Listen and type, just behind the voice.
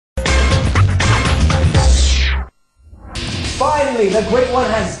Finally, the Great One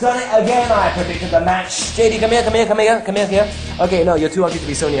has done it again. I predicted the match. JD, come here. Okay, no, you're too ugly to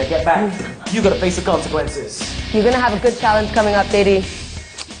be Sonia. Get back. You gotta face the consequences. You're gonna have a good challenge coming up, JD.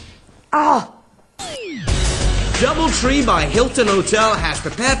 Ah! Doubletree by Hilton Hotel has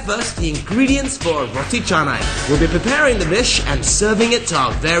prepared for us the ingredients for roti canai. We'll be preparing the dish and serving it to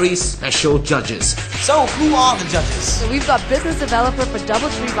our very special judges. So, who are the judges? So we've got business developer for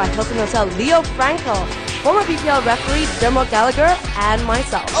Doubletree by Hilton Hotel, Leo Frankel, former BPL referee Dermot Gallagher, and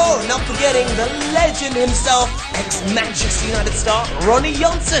myself. Oh, not forgetting the legend himself, ex-Manchester United star Ronny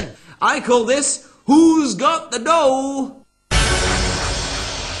Johnsen. I call this Who's Got the Dough?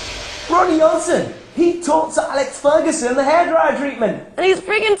 Ronny Johnsen. He taught Sir Alex Ferguson the hairdryer treatment. And he's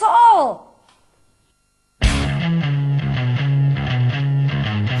freaking tall!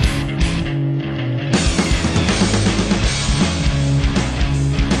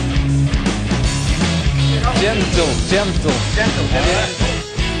 Gentle.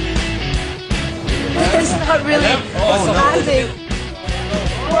 It's not really expanding.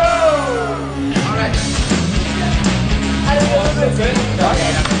 Whoa! Alright.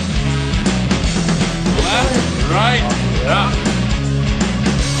 Right. Yeah.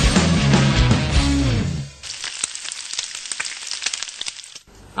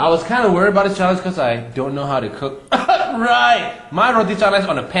 I was kind of worried about the challenge because I don't know how to cook. Right. My roti canai is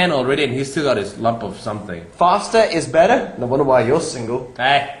on a pan already and he's still got his lump of something. Faster is better. No wonder why you're single.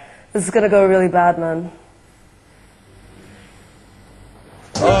 Hey. This is gonna go really bad, man.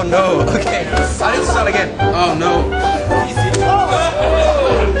 Oh no, okay. I need to start again. Oh no.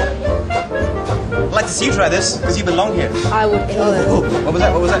 I'd like to see you try this, because you belong here. I would kill it. Oh,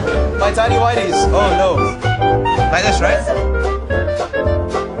 what was that? My tiny whiteys. Oh no. Like this, right?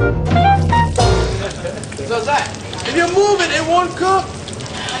 So that, if you move it, it won't cook.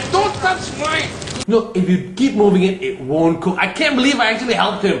 Don't touch mine. No, if you keep moving it, it won't cook. I can't believe I actually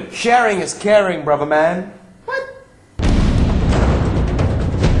helped him. Sharing is caring, brother man. What?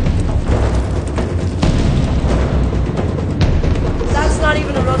 That's not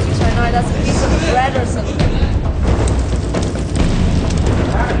even a roti canai, that's a piece of bread or something.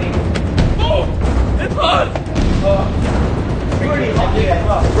 Oh, it's hot.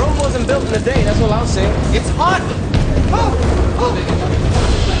 Rome wasn't built in a day, that's all I'll say. It's hot!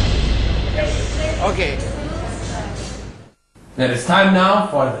 Okay. Then it's time now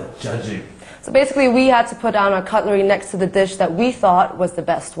for the judging. So basically we had to put down our cutlery next to the dish that we thought was the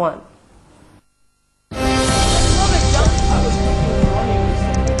best one.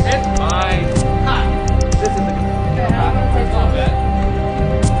 It's mine. This is the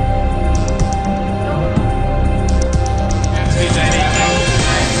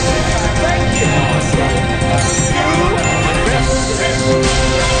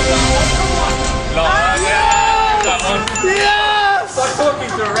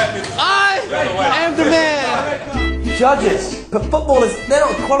I am the man! Judges, but footballers, they're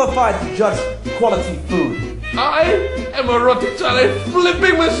not qualified to judge quality food. I am a roti canai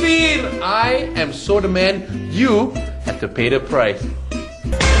flipping machine. I am so the man. You have to pay the price.